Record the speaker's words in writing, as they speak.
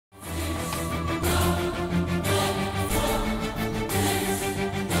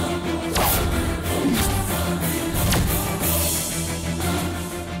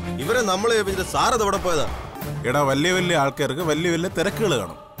നമ്മളെ സാറത് എവിടെ പോയതാ? എടാ, വലിയ വലിയ ആൾക്കാർക്ക് വലിയ വലിയ തിരക്കുകൾ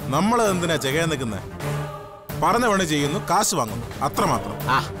കാണും. നമ്മളത് എന്തിനാ ചെയ്യാൻ നിൽക്കുന്നത്? പറഞ്ഞ പണി ചെയ്യുന്നു, കാശ് വാങ്ങുന്നു, അത്രമാത്രം.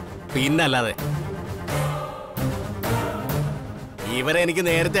 പിന്നല്ലാതെ. ഇവരെ എനിക്ക്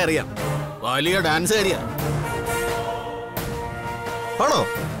നേരത്തെ അറിയാം. വലിയ ഡാൻസ് കാരിയാ. ആണോ?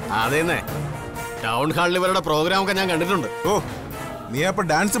 അതേന്നെ. ടൗൺ ഹാളിൽ ഇവരുടെ പ്രോഗ്രാം ഒക്കെ ഞാൻ കണ്ടിട്ടുണ്ട്. ഓ, നീ അപ്പൊ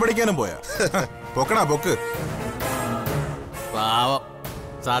ഡാൻസ് പഠിക്കാനും പോയാ? പൊക്കടാ പൊക്ക്. പാവം,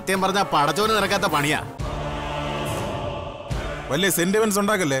 സത്യം പറഞ്ഞാ പടച്ചോന് നിരക്കാത്ത പണിയാ. വലിയ സെന്റിമെന്റ്സ്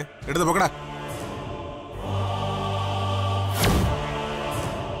ഉണ്ടാക്കല്ലേ, എടുത്ത് പൊക്കടാ.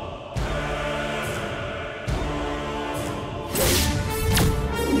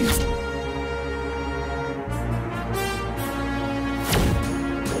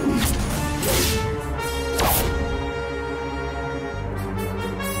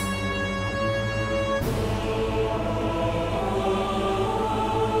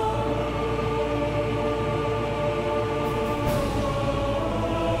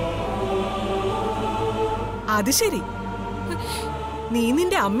 അത് ശരി, നീ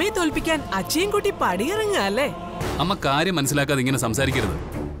നിന്റെ അമ്മയെ തോൽപ്പിക്കാൻ അച്ഛയും കൂട്ടി പടിയിറങ്ങുക അല്ലേ? അമ്മ കാര്യം മനസ്സിലാക്കാതെ ഇങ്ങനെ സംസാരിക്കരുത്.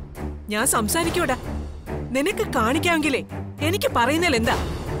 ഞാൻ സംസാരിക്കൂടാ. നിനക്ക് കാണിക്കാമെങ്കിലേ എനിക്ക് പറയുന്നതിൽ എന്താ?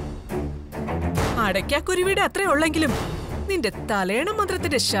 അടയ്ക്കാക്കുരുവിയുടെ അത്രേ ഉള്ളെങ്കിലും നിന്റെ തലയണ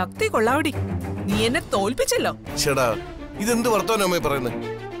മന്ത്രത്തിന്റെ ശക്തി കൊള്ളാവടി. നീ എന്നെ തോൽപ്പിച്ചല്ലോ. ചേടാ, ഇതെന്ത് വർത്തമാനം അമ്മയെ പറയുന്നത്?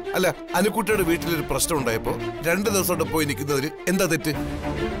 അല്ല, അനുക്കുട്ടിയുടെ വീട്ടിലൊരു പ്രശ്നം ഉണ്ടായപ്പോ 2 ദിവസം പോയി നിൽക്കുന്നതിൽ എന്താ തെറ്റ്?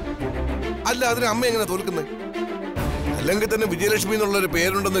 അല്ല, അതിന് അമ്മ എങ്ങനെ തോൽക്കുന്നത്? അല്ലെങ്കിൽ തന്നെ വിജയലക്ഷ്മി എന്നുള്ളൊരു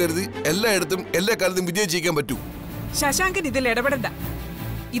പേരുണ്ടെന്ന് കരുതി എല്ലായിടത്തും എല്ലാ കാലത്തും വിജയിച്ചിരിക്കാൻ പറ്റൂ? ശശാങ്കൻ ഇതിൽ ഇടപെടണ്ട.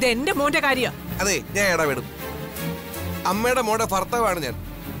 ഇത് എന്റെ മോന്റെ കാര്യ. അതെ, ഞാൻ ഇടപെടും. അമ്മയുടെ മോടെ ഭർത്താവാണ് ഞാൻ.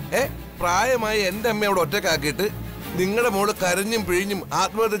 പ്രായമായി എന്റെ അമ്മ അവിടെ ഒറ്റക്കാക്കിയിട്ട് നിങ്ങളുടെ മോള് കരഞ്ഞും പിഴിഞ്ഞും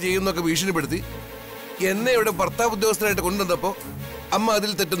ആത്മഹത്യ ചെയ്യുന്നൊക്കെ ഭീഷണിപ്പെടുത്തി എന്നെ ഇവിടെ ഭർത്താവ് ഉദ്യോഗസ്ഥനായിട്ട് കൊണ്ടുവന്നപ്പോ അമ്മ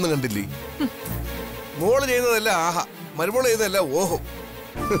അതിൽ തെറ്റൊന്നും കണ്ടില്ലേ? മോള് ചെയ്യുന്നതല്ല ആഹാ, മരുമോള് ചെയ്യുന്നതല്ല ഓഹോ.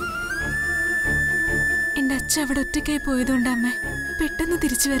 എന്റെ അച്ഛൻ അവിടെ ഒറ്റയ്ക്കായി പോയതുകൊണ്ട് അമ്മ പെട്ടെന്ന്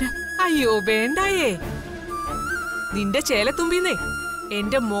തിരിച്ചു വരാം. അയ്യോ വേണ്ടായേ. നിന്റെ ചേലത്തുമ്പിന്നേ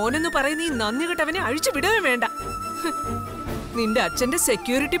എന്റെ മോനെന്ന് പറയുന്ന ഈ നന്ദി കെട്ടവനെ അഴിച്ചു വിടവേ വേണ്ട. നിന്റെ അച്ഛന്റെ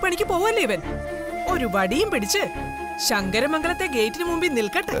സെക്യൂരിറ്റി പണിക്ക് പോവല്ലേ ഇവൻ? ഒരു വടിയും പിടിച്ച് ശങ്കരമംഗലത്തെ ഗേറ്റിന് മുമ്പിൽ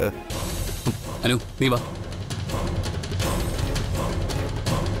നിൽക്കട്ടെ. അനു, നീ വാ.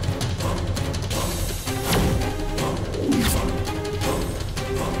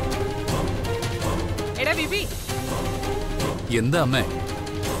 എടാ വിപി, എന്താ അമ്മേ?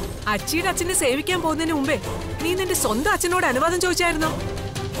 അച്ചിയുടെ അച്ഛനെ സേവിക്കാൻ പോകുന്നതിന് മുമ്പേ നീ നിന്റെ സ്വന്തം അച്ഛനോട് അനുവാദം ചോദിച്ചായിരുന്നോ?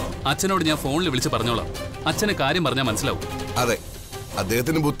 അച്ഛനോട് ഞാൻ ഫോണിൽ വിളിച്ച് പറഞ്ഞോളാം. അച്ഛന് കാര്യം പറഞ്ഞാൽ മനസ്സിലാവും. അതെ,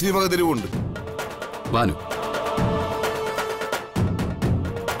 അദ്ദേഹത്തിന് ബുദ്ധിയും വകതിരിവുണ്ട്. വാനു,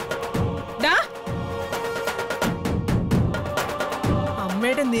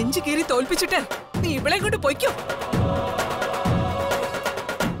 അമ്മയുടെ നെഞ്ചു കീറി തോൽപ്പിച്ചിട്ട് നീ ഇവളെ കൊണ്ട് പൊയ്ക്കോ.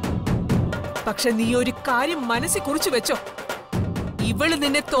 പക്ഷെ നീ ഒരു കാര്യം മനസ്സിൽ കുറിച്ചു വെച്ചോ, ഇവള്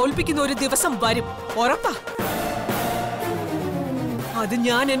നിന്നെ തോൽപ്പിക്കുന്ന ഒരു ദിവസം വരും, ഉറപ്പാ. അത്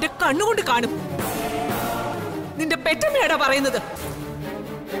ഞാൻ എന്റെ കണ്ണുകൊണ്ട് കാണും. നിന്റെ പെറ്റമ്മയാടാ പറയുന്നത്.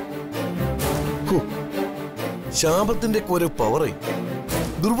 ശാപത്തിന്റെ ഓരോ പവറേ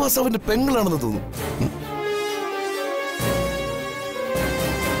ദുർവാസാവിന്റെ പെങ്ങളാണെന്ന് തോന്നുന്നു.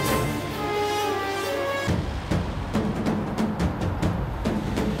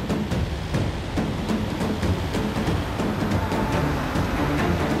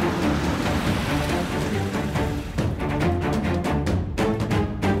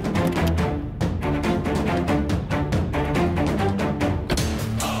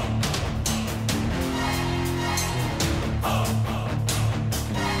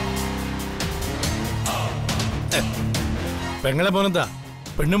 പെങ്ങളെ പോനെന്താ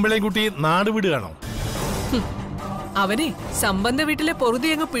പെണ്ണും പിള്ളയും കുട്ടി നാട് വിടുകയാണോ? അവനെ സംബന്ധ വീട്ടിലെ പൊറുതി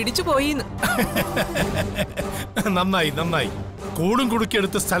അങ്ങ് പിടിച്ചു പോയിന്ന്. നന്നായി നന്നായി. കൂടും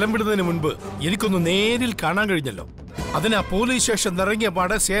കുടുക്കിയെടുത്ത് സ്ഥലം വിടുന്നതിന് മുൻപ് എനിക്കൊന്ന് നേരിൽ കാണാൻ കഴിഞ്ഞല്ലോ. അതിനാ പോലീസ് സ്റ്റേഷൻ ഇറങ്ങിയ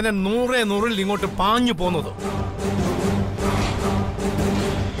പാടെ സേനൻ 100 ഇങ്ങോട്ട് പാഞ്ഞു പോന്നത്.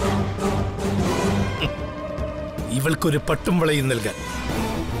 ഇവൾക്കൊരു പട്ടും വളയും നൽകാൻ.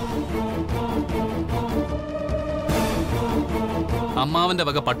 അമ്മാവന്റെ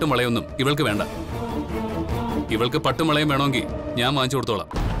വക പട്ടുമളയൊന്നും ഇവൾക്ക് വേണ്ട. ഇവൾക്ക് പട്ടുമളയും വേണമെങ്കിൽ ഞാൻ വാങ്ങിച്ചു കൊടുത്തോളാം.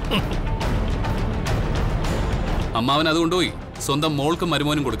 അമ്മാവൻ അത് കൊണ്ടുപോയി സ്വന്തം മോൾക്കും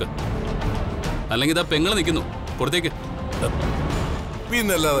മരുമോനും കൊടുക്ക. അല്ലെങ്കിൽ ഇതാ പെങ്ങള് നിൽക്കുന്നു, കൊടുത്തേക്ക്.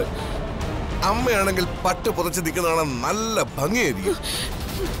 പിന്നല്ലാതെ അമ്മയാണെങ്കിൽ പട്ട് പുറച്ച് നിൽക്കുന്നതാണ് നല്ല ഭംഗിയായിരിക്കും.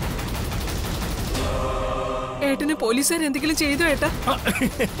 ഏട്ടന് പോലീസുകാർ എന്തെങ്കിലും ചെയ്തോ ഏട്ടാ?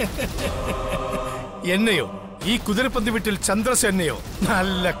 എന്നെയോ? ഈ കുതിരപ്പന്തി വീട്ടിൽ ചന്ദ്രസേനയോ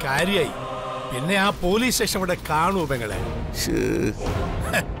നല്ല കാര്യായി. പിന്നെ ആ പോലീസ് സ്റ്റേഷൻ അവിടെ കാണൂ പെങ്ങളെ.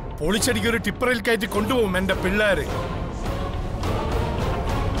 പൊളിച്ചടിക്ക് ഒരു ടിപ്പറിൽ കയറ്റി കൊണ്ടുപോകും എന്റെ പിള്ളേര്.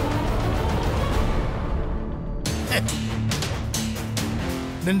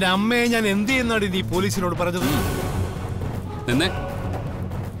 നിന്റെ അമ്മയെ ഞാൻ എന്ത് ചെയ്യുന്നാണ് നീ പോലീസിനോട് പറഞ്ഞത്? നിന്നെ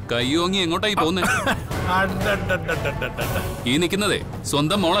കയ്യോങ്ങി എങ്ങോട്ടായി പോകുന്നേ? ഈ നിൽക്കുന്നതേ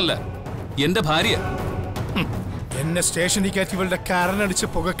സ്വന്തം മോളല്ല, എന്റെ ഭാര്യ. എന്നെ സ്റ്റേഷനിൽ കയറ്റി ഇവളുടെ കാരനടിച്ച്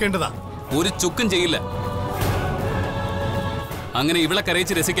പുകക്കേണ്ടതാ. ഒരു ചുക്കും ചെയ്യില്ല. അങ്ങനെ ഇവളെ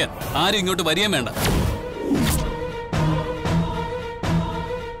കരയിച്ച് രസിക്കാൻ ആരും ഇങ്ങോട്ട് വരികയും വേണ്ട.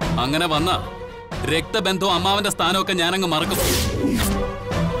 അങ്ങനെ വന്ന രക്തബന്ധവും അമ്മാവന്റെ സ്ഥാനമൊക്കെ ഞാനങ്ങ് മറക്കും.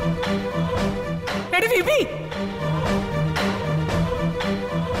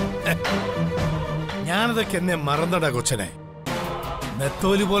 ഞാനതൊക്കെ എന്നെ മറന്നടാ കൊച്ചനെ.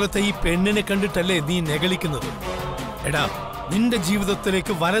 നെത്തോലി പോലത്തെ ഈ പെണ്ണിനെ കണ്ടിട്ടല്ലേ നീ നെഗളിക്കുന്നത്? എടാ, നിന്റെ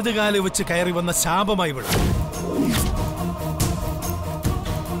ജീവിതത്തിലേക്ക് വലതുകാല് വെച്ച് കയറി വന്ന ശാപമായി വിടും.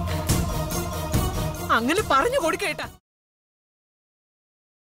 അങ്ങനെ പറഞ്ഞു കൊടുക്കേട്ടാ.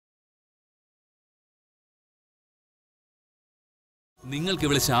 നിങ്ങൾക്ക്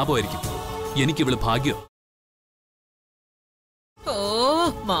ഇവള് ശാപമായിരിക്കും, എനിക്കിവള് ഭാഗ്യം. ഓ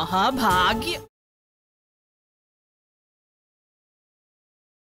മഹാഭാഗ്യം.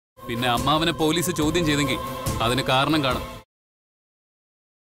 പിന്നെ അമ്മാവനെ പോലീസ് ചോദ്യം ചെയ്തെങ്കിൽ അതിന് കാരണം കാണും.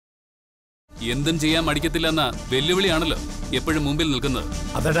 എന്തും ചെയ്യാൻ മടിക്കത്തില്ലെന്ന വെല്ലുവിളിയാണല്ലോ എപ്പോഴും മുമ്പിൽ നിൽക്കുന്നത്.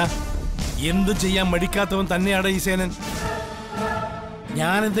 അതടാ, എന്തും ചെയ്യാൻ മടിക്കാത്തവൻ തന്നെയാണ് ഈ സേനൻ.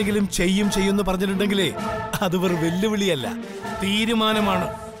 ഞാൻ എന്തെങ്കിലും ചെയ്യുമെന്ന് പറഞ്ഞിട്ടുണ്ടെങ്കിലേ അത് വെറും വെല്ലുവിളിയല്ല, തീരുമാനമാണ്.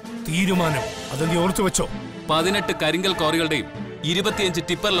 തീരുമാനം അത് നീ ഓർത്തു വെച്ചോ. 18 കരിങ്കൽ കോറികളുടെയും 25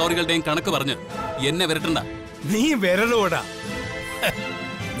 ടിപ്പർ ലോറികളുടെയും കണക്ക് പറഞ്ഞ് എന്നെ വരട്ടണ്ട. നീ വിരലോടാ.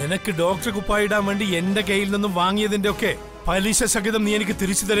 നിനക്ക് ഡോക്ടർ കുപ്പായിടാൻ വേണ്ടി എന്റെ കയ്യിൽ നിന്നും വാങ്ങിയതിന്റെ ഒക്കെ പലിശ സഹിതം നീ എനിക്ക്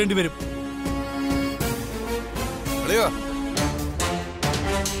തിരിച്ചു തരേണ്ടി വരും.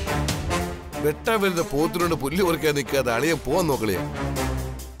 വെട്ടാൻ വരുന്ന പോത്തിനോട് പുല്ല് പറിക്കാൻ നിൽക്കാതെ അളിയെ പോവാൻ നോക്കളിയാ.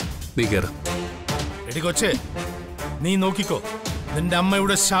 നീ കേറ. എടി കൊച്ചേ, നീ നോക്കിക്കോ, നിന്റെ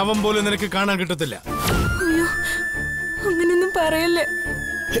അമ്മയുടെ ശവം പോലും നിനക്ക് കാണാൻ കിട്ടത്തില്ല. അയ്യോ, അങ്ങനൊന്നും പറയല്ലേ.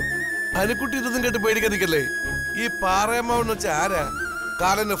 അനുക്കുട്ടി ഇതൊന്നും കേട്ട് പേടിക്കാൻ നിൽക്കല്ലേ. ഈ പാറയമ്മാവെന്ന് വെച്ചാൽ ആരാ?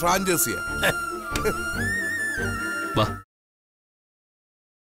 കാലന് ഫ്രാഞ്ചൈസിയാ. വാ.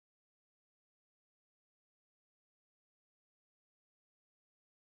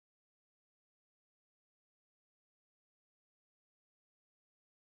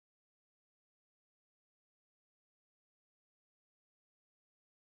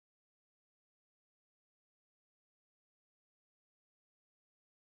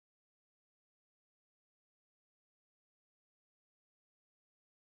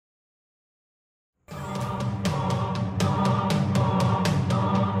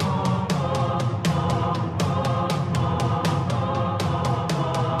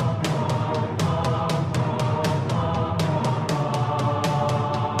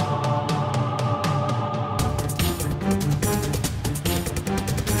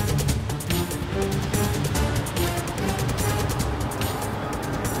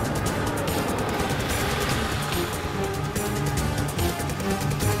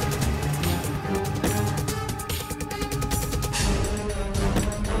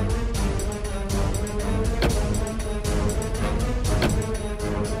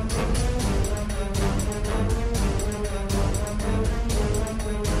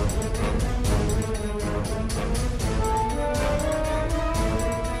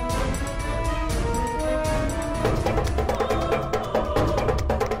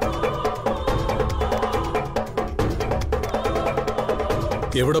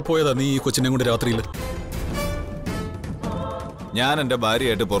 എവിടെ പോയതാ നീ ഈ കൊച്ചിനെ കൊണ്ട് രാത്രിയിൽ? ഞാൻ എന്റെ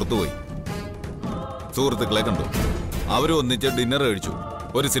ഭാര്യയായിട്ട് പുറത്തുപോയി. സുഹൃത്തുക്കളെ കണ്ടു, അവരും ഒന്നിച്ച് ഡിന്നർ കഴിച്ചു,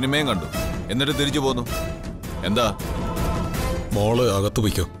 ഒരു സിനിമയും കണ്ടു, എന്നിട്ട് തിരിച്ചു പോന്നു. എന്താ? മോള് അകത്ത്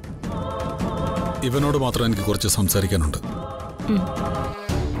പോയിക്കോ. ഇവനോട് മാത്രം എനിക്ക് കുറച്ച് സംസാരിക്കാനുണ്ട്.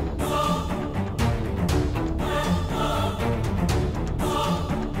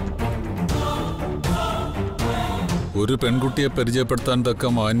 ഒരു പെൺകുട്ടിയെ പരിചയപ്പെടുത്താൻ തക്ക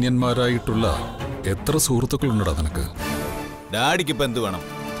മാന്യന്മാരായിട്ടുള്ള എത്ര സുഹൃത്തുക്കളുണ്ടടാ നിനക്ക്? ഡാഡിക്ക് ഇപ്പൊ എന്ത് വേണം?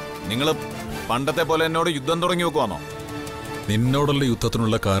 നിങ്ങൾ പണ്ടത്തെ പോലെ എന്നോട് യുദ്ധം തുടങ്ങി വെക്കുവാണോ? നിന്നോടുള്ള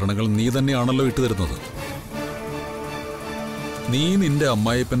യുദ്ധത്തിനുള്ള കാരണങ്ങൾ നീ തന്നെയാണല്ലോ ഇട്ടുതരുന്നത്. നീ നിന്റെ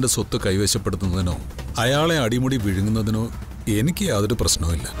അമ്മായിപ്പന്റെ സ്വത്ത് കൈവശപ്പെടുത്തുന്നതിനോ അയാളെ അടിമുടി വിഴുങ്ങുന്നതിനോ എനിക്ക് യാതൊരു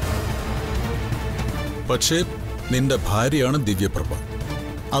പ്രശ്നവുമില്ല. പക്ഷേ നിന്റെ ഭാര്യയാണ് ദിവ്യപ്രഭ,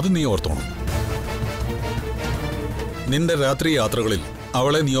 അത് നീ ഓർത്തോണം. നിന്റെ രാത്രി യാത്രകളിൽ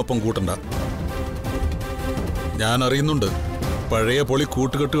അവളെ നീ ഒപ്പം കൂട്ടണ്ട. ഞാൻ അറിയുന്നുണ്ട് പഴയ പൊളി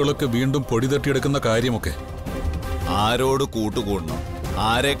കൂട്ടുകെട്ടുകളൊക്കെ വീണ്ടും പൊടി തട്ടിയെടുക്കുന്ന കാര്യമൊക്കെ. ആരോട് കൂട്ടുകൂടണം,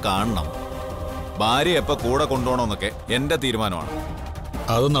 ആരെ കാണണം, ഭാര്യ എപ്പോ കൂടെ കൊണ്ടുപോകണമെന്നൊക്കെ എന്റെ തീരുമാനമാണ്.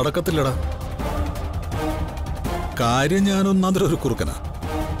 അത് നടക്കത്തില്ലടാ. കാര്യം ഞാനൊന്നാന്തരം ഒരു കുറുക്കനാ.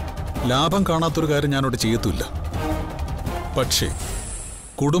 ലാഭം കാണാത്തൊരു കാര്യം ഞാനോട് ചെയ്യത്തുമില്ല. പക്ഷേ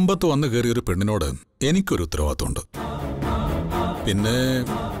കുടുംബത്ത് വന്നു കയറിയൊരു പെണ്ണിനോട് എനിക്കൊരു ഉത്തരവാദിത്തമുണ്ട്. പിന്നെ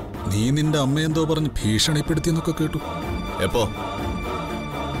നീ നിന്റെ അമ്മയെന്തോ പറഞ്ഞ് ഭീഷണിപ്പെടുത്തിയെന്നൊക്കെ കേട്ടു. എപ്പോ?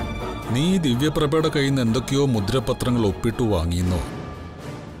 നീ ദിവ്യപ്രഭയുടെ കയ്യിൽ നിന്ന് എന്തൊക്കെയോ മുദ്രപത്രങ്ങൾ ഒപ്പിട്ടു വാങ്ങിയെന്നോ.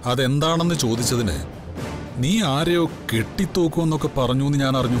 അതെന്താണെന്ന് ചോദിച്ചതിന് നീ ആരെയോ കെട്ടിത്തോക്കുമെന്നൊക്കെ പറഞ്ഞു എന്ന്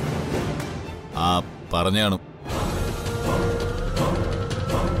ഞാൻ അറിഞ്ഞു. ആ പറഞ്ഞാണ്.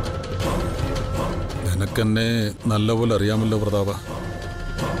 നിനക്കെന്നെ നല്ലപോലെ അറിയാമല്ലോ പ്രതാപ.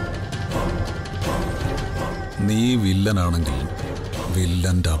 നീ വില്ലനാണെങ്കിൽ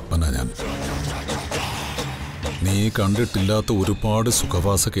വില്ലന്റെ അപ്പനാ ഞാൻ. നീ കണ്ടിട്ടില്ലാത്ത ഒരുപാട്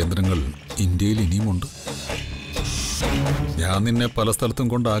സുഖവാസ കേന്ദ്രങ്ങൾ ഇന്ത്യയിൽ ഇനിയുമുണ്ട്. ഞാൻ നിന്നെ പല സ്ഥലത്തും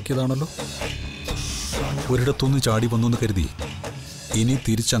കൊണ്ടാക്കിയതാണല്ലോ. ഒരിടത്തൊന്ന് ചാടി വന്നു കരുതി ഇനി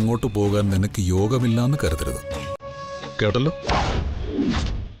തിരിച്ചങ്ങോട്ട് പോകാൻ നിനക്ക് യോഗമില്ലാന്ന് കരുതരുത്. കേട്ടല്ലോ?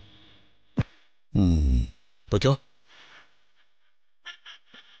 പൊയ്ക്കോ.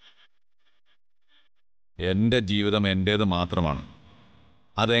 എന്റെ ജീവിതം എന്റേത് മാത്രമാണ്.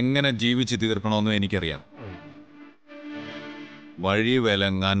 അതെങ്ങനെ ജീവിച്ചു തീർക്കണമെന്നും എനിക്കറിയാം. വഴി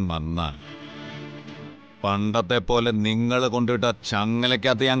വിലങ്ങാൻ വന്നാൽ പണ്ടത്തെ പോലെ നിങ്ങൾ കൊണ്ടിട്ട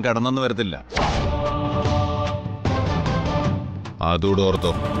ചങ്ങലക്കകത്ത് ഞാൻ കിടന്നെന്ന് വരത്തില്ല. അതൂടെ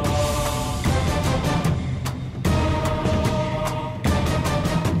ഓർത്തോ.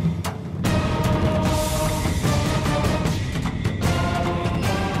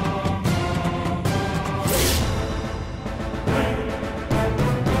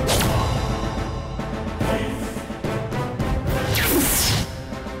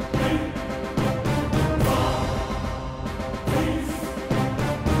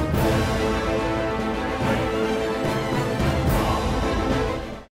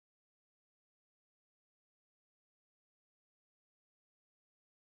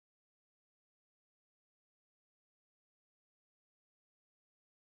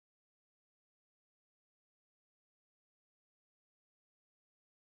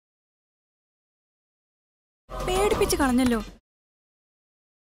 പേടിപ്പിച്ച് കളഞ്ഞല്ലോ.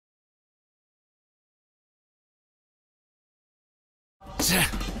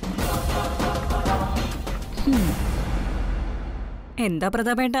 എന്താ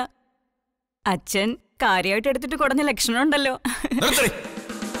പ്രതാപേട്ട, അച്ഛൻ കാര്യമായിട്ട് എടുത്തിട്ട് കുടഞ്ഞ ലക്ഷണം ഉണ്ടല്ലോ.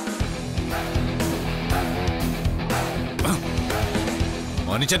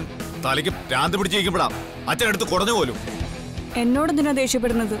 മനുഷ്യൻ തലയ്ക്ക് ഭ്രാന്ത് പിടിച്ചിരിക്കുമ്പോഴാ അച്ഛനടുത്ത് കുടഞ്ഞു പോലും. എന്നോടെന്തിനാ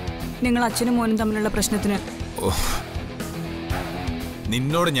ദേഷ്യപ്പെടുന്നത്? നിങ്ങൾ അച്ഛനും മോനും തമ്മിലുള്ള പ്രശ്നത്തിന്.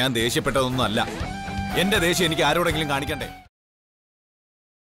 നിന്നോട് ഞാൻ ദേഷ്യപ്പെട്ടതൊന്നും അല്ല. എന്റെ ദേഷ്യം എനിക്ക് ആരോടെങ്കിലും കാണിക്കണ്ടേ?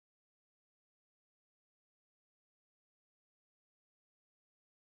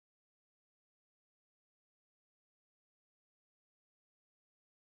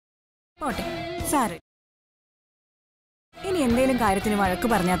 പോട്ടെ സാറ്. ഇനി എന്തേലും കാര്യത്തിന് വഴക്ക്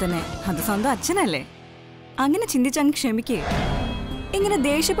പറഞ്ഞാൽ തന്നെ അത് സ്വന്തം അച്ഛനല്ലേ. അങ്ങനെ ചിന്തിച്ചങ്ങ് ക്ഷമിക്കേ. ഇങ്ങനെ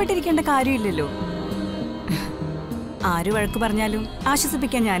ദേഷ്യപ്പെട്ടിരിക്കേണ്ട കാര്യമില്ലല്ലോ. ആര് വഴക്ക് പറഞ്ഞാലും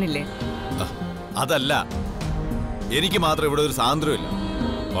ആശ്വസിപ്പിക്കാൻ ഞാനില്ലേ. അതല്ല, എനിക്ക് മാത്രം ഇവിടെ ഒരു സ്വാതന്ത്ര്യമില്ല.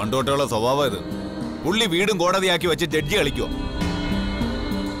 പണ്ടോട്ടുള്ള സ്വഭാവം ഇത്. പുള്ളി വീടും കോടതിയാക്കി വെച്ച് ജഡ്ജി കളിക്കോ.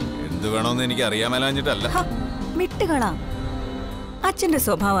 എന്ത് വേണമെന്ന് എനിക്ക് അറിയാമല്ലാഞ്ഞിട്ടല്ല. വിട്ടുകളാം. അച്ഛന്റെ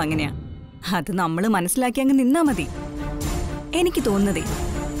സ്വഭാവം അങ്ങനെയാ. അത് നമ്മൾ മനസ്സിലാക്കി അങ്ങ് നിന്നാ മതി. എനിക്ക് തോന്നുന്നതേ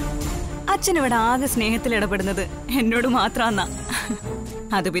അച്ഛനിവിടെ ആകെ സ്നേഹത്തിൽ ഇടപെടുന്നത് എന്നോട് മാത്രാന്നാ.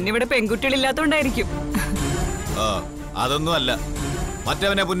 അത് പിന്നെ ഇവിടെ പെൺകുട്ടികളില്ലാത്തോണ്ടായിരിക്കും. അതൊന്നും അല്ല,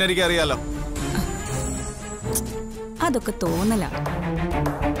 മറ്റവനെ പുന്നരിക്ക് അറിയാലോ. അതൊക്കെ തോന്നല.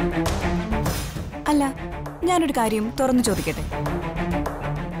 അല്ല, ഞാനൊരു കാര്യം തുറന്നു ചോദിക്കട്ടെ?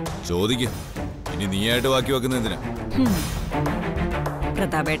 ചോദിക്കും. ഇനി നീയായിട്ട് ബാക്കി വെക്കുന്ന എന്തിനാ?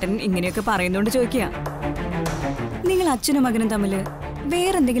 പ്രതാപേട്ടൻ ഇങ്ങനെയൊക്കെ പറയുന്നോണ്ട് ചോദിക്കുക. നിങ്ങൾ അച്ഛനും മകനും തമ്മിൽ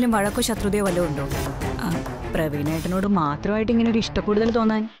വേറെന്തെങ്കിലും വഴക്കോ ശത്രുതയോ വല്ലതും ഉണ്ടോ? പ്രവീണേട്ടനോട് മാത്രമായിട്ട് ഇങ്ങനെ ഒരു ഇഷ്ടക്കൂടുതൽ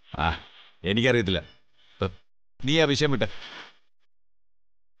തോന്നാൻ? എനിക്കറിയത്തില്ല. നീ ആ വിഷയം വിട്ടെ.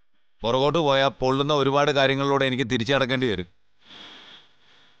 പുറകോട്ട് പോയാൽ പൊള്ളുന്ന ഒരുപാട് കാര്യങ്ങളിലൂടെ എനിക്ക് തിരിച്ചു നടക്കേണ്ടി വരും.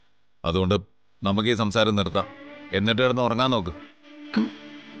 അതുകൊണ്ട് നമുക്ക് ഈ സംസാരം നിർത്താം. എന്നിട്ട് കിടന്ന് ഉറങ്ങാൻ നോക്ക്.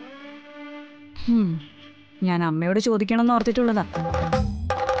 ഞാൻ അമ്മയോട് ചോദിക്കണമെന്ന് ഓർത്തിട്ടുള്ളതാ.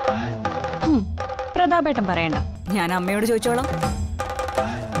 പ്രതാപേട്ടൻ പറയണ്ട, ഞാൻ അമ്മയോട് ചോദിച്ചോളാം.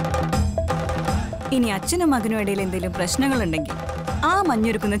 ഇനി അച്ഛനും മകനും ഇടയിൽ എന്തെങ്കിലും പ്രശ്നങ്ങളുണ്ടെങ്കിൽ ആ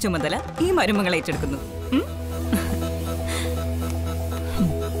മഞ്ഞൊരുക്കുന്ന ചുമതല ഈ മരുമകൾ ഏറ്റെടുക്കുന്നു.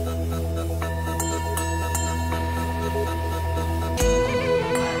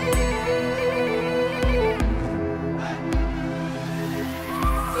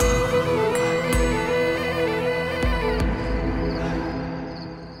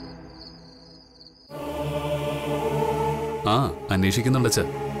 അന്വേഷിക്കുന്നുണ്ടച്ച.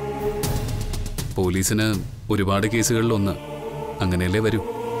 പോലീസിന് ഒരുപാട് കേസുകളിലൊന്ന് അങ്ങനെയല്ലേ വരൂ.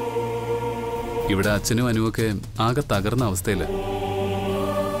 ഇവിടെ അച്ഛനും അനുവൊക്കെ ആകെ തകർന്ന അവസ്ഥയില്ല.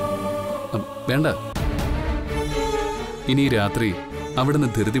 വേണ്ട, ഇനി രാത്രി അവിടുന്ന്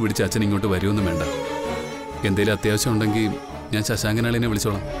ധൃതി പിടിച്ച് അച്ഛൻ ഇങ്ങോട്ട് വരുമൊന്നും വേണ്ട. എന്തേലും അത്യാവശ്യം ഉണ്ടെങ്കിൽ ഞാൻ ശശാങ്കനാളിനെ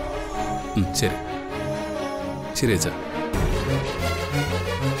വിളിച്ചോളാം. ശരി ശരി അച്ഛാ.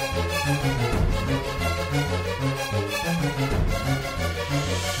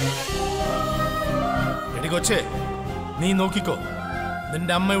 എടി കൊച്ചേ, നീ നോക്കിക്കോ,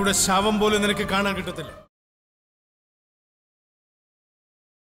 നിന്റെ അമ്മയുടെ ശവം പോലും നിനക്ക് കാണാൻ കിട്ടത്തില്ല.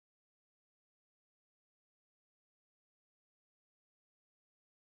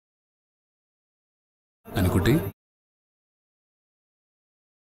 അനുക്കുട്ടി,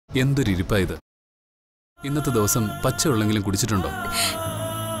 എന്തൊരിപ്പായത്. ഇന്നത്തെ ദിവസം പച്ചവെള്ളെങ്കിലും കുടിച്ചിട്ടുണ്ടോ?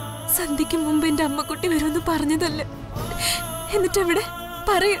 സന്ധ്യയ്ക്ക് മുമ്പ് എന്റെ അമ്മക്കുട്ടി വരുമെന്ന് പറഞ്ഞതല്ലേ, എന്നിട്ടെവിടെ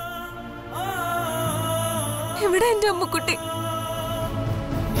പറയൂ, എവിടെ എന്റെ അമ്മക്കുട്ടി?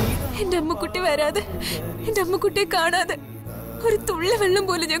 എന്റെ അമ്മക്കുട്ടി വരാതെ, എന്റെ അമ്മക്കുട്ടിയെ കാണാതെ ഒരു തുള്ളി വെള്ളം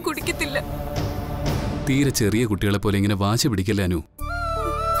പോലും ഞാൻ കുടിക്കത്തില്ല. തീരെ ചെറിയ കുട്ടികളെ പോലെ ഇങ്ങനെ വാശി പിടിക്കല്ലേ അനു.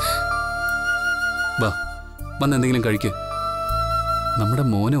 വാ, വന്ന് എന്തെങ്കിലും കഴിക്ക്. നമ്മുടെ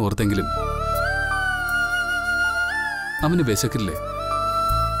മോനെ ഓർത്തെങ്കിലും. അവന് വിശക്കില്ലേ?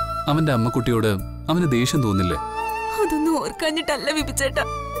 അവന്റെ അമ്മക്കുട്ടിയോട് അവന് ദേഷ്യം തോന്നില്ലേ? അതൊന്നും ഓർക്കാഞ്ഞിട്ടല്ല വിപിച്ചേട്ടാ,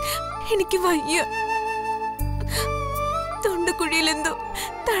 എനിക്ക് വയ്യ. തൊണ്ടക്കുഴിയിൽ എന്തോ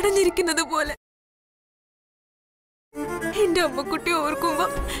തടഞ്ഞിരിക്കുന്നത് പോലെ. എന്റെ അമ്മക്കുട്ടി ഓർക്കുമ്പോ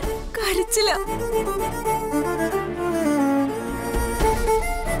കരച്ചില.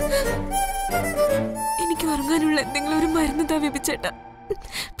 എനിക്ക് ഉറങ്ങാനുള്ള എന്തെങ്കിലും ഒരു മരുന്ന് താ വിപിച്ചേട്ടാ,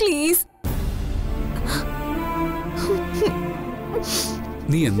 പ്ലീസ്.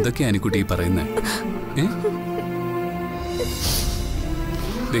 നീ എന്തൊക്കെയാ അനുക്കുട്ടി പറയുന്നേ?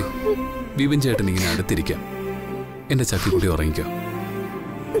 വിപിൻ ചേട്ടൻ ഇങ്ങനെ അടുത്തിരിക്കാം. എന്റെ ചക്കിക്കുട്ടി ഉറങ്ങിക്കോ.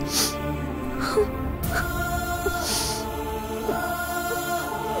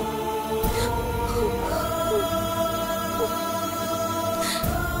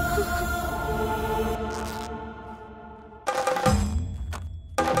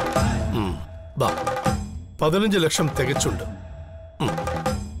 ബാ, 15 ലക്ഷം തികച്ചുണ്ട്.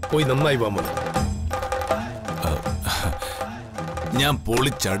 പോയി നന്നായി വാ മോനെ. ഞാൻ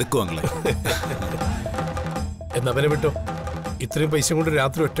പൊളിച്ചടുക്കുവങ്ങളെ. എന്നവനെ വിട്ടോ, ഇത്രയും പൈസ കൊണ്ട്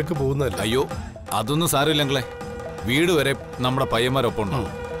രാത്രി ഒറ്റക്ക് പോകുന്നതല്ല. അയ്യോ, അതൊന്നും സാരമില്ലങ്ങളെ. വീട് വരെ നമ്മുടെ പയ്യന്മാരൊപ്പം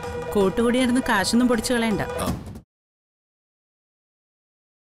ഉണ്ടാവും. കൂട്ടുകൂടിയായിരുന്നു, കാശൊന്നും പൊടിച്ചു കളയണ്ട.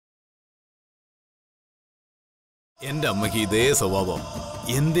 എന്റെ അമ്മയ്ക്ക് ഇതേ സ്വഭാവം.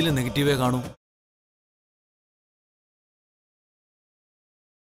 എന്തിലും നെഗറ്റീവേ കാണൂ.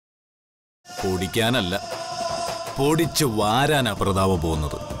 പൊടിക്കാനല്ല, പൊടിച്ച് വാരാനാ പ്രതാപം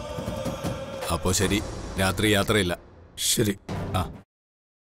പോകുന്നത്. അപ്പോ ശരി, രാത്രി യാത്രയില്ല. ശരി. ആ,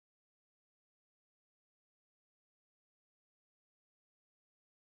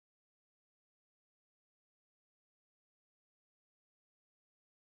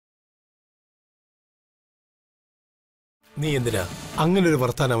 നീ എന്തിനാ അങ്ങനെ ഒരു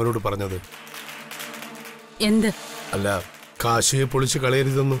വർത്താനം അവനോട് പറഞ്ഞത്? എന്ത്? അല്ല, കാശിയെ പൊളിച്ച്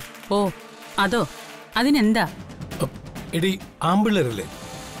കളയരുതെന്നു. ഓ, അതോ? അതിനെന്താ? എടി, ആമ്പിള്ളേരല്ലേ,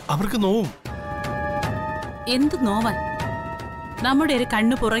 അവർക്ക് നോവും. എന്ത് നോവാൻ? നമ്മുടെ ഒരു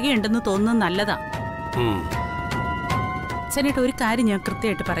കണ്ണു പുറകെ ഉണ്ടെന്ന് തോന്നുന്നത് നല്ലതാ. സനേട്ട്, ഒരു കാര്യം ഞാൻ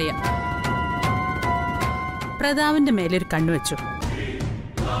കൃത്യമായിട്ട് പറയാം. പ്രതാപന്റെ മേലൊരു കണ്ണു വെച്ചു.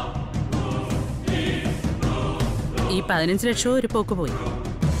 ഈ 15 ലക്ഷവും ഒരു പോക്ക് പോയി.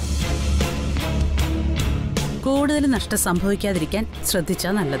 കൂടുതൽ നഷ്ടം സംഭവിക്കാതിരിക്കാൻ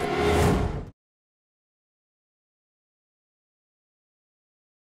ശ്രദ്ധിച്ചാ നല്ലത്.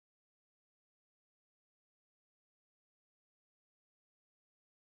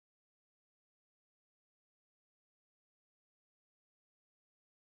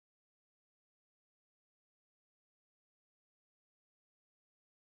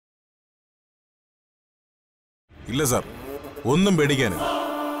 ഇല്ല സാർ, ഒന്നും പേടിക്കാനില്ല.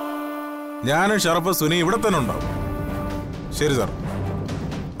 ഞാനും ഷറഫ് സുനി ഇവിടെ തന്നെ ഉണ്ടാവും. ശരി സാർ,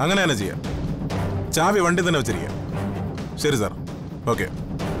 അങ്ങനെ തന്നെ ചെയ്യാം. ചാവി വണ്ടി തന്നെ വെച്ചിരിക്കാം. ശരി സാർ, ഓക്കെ.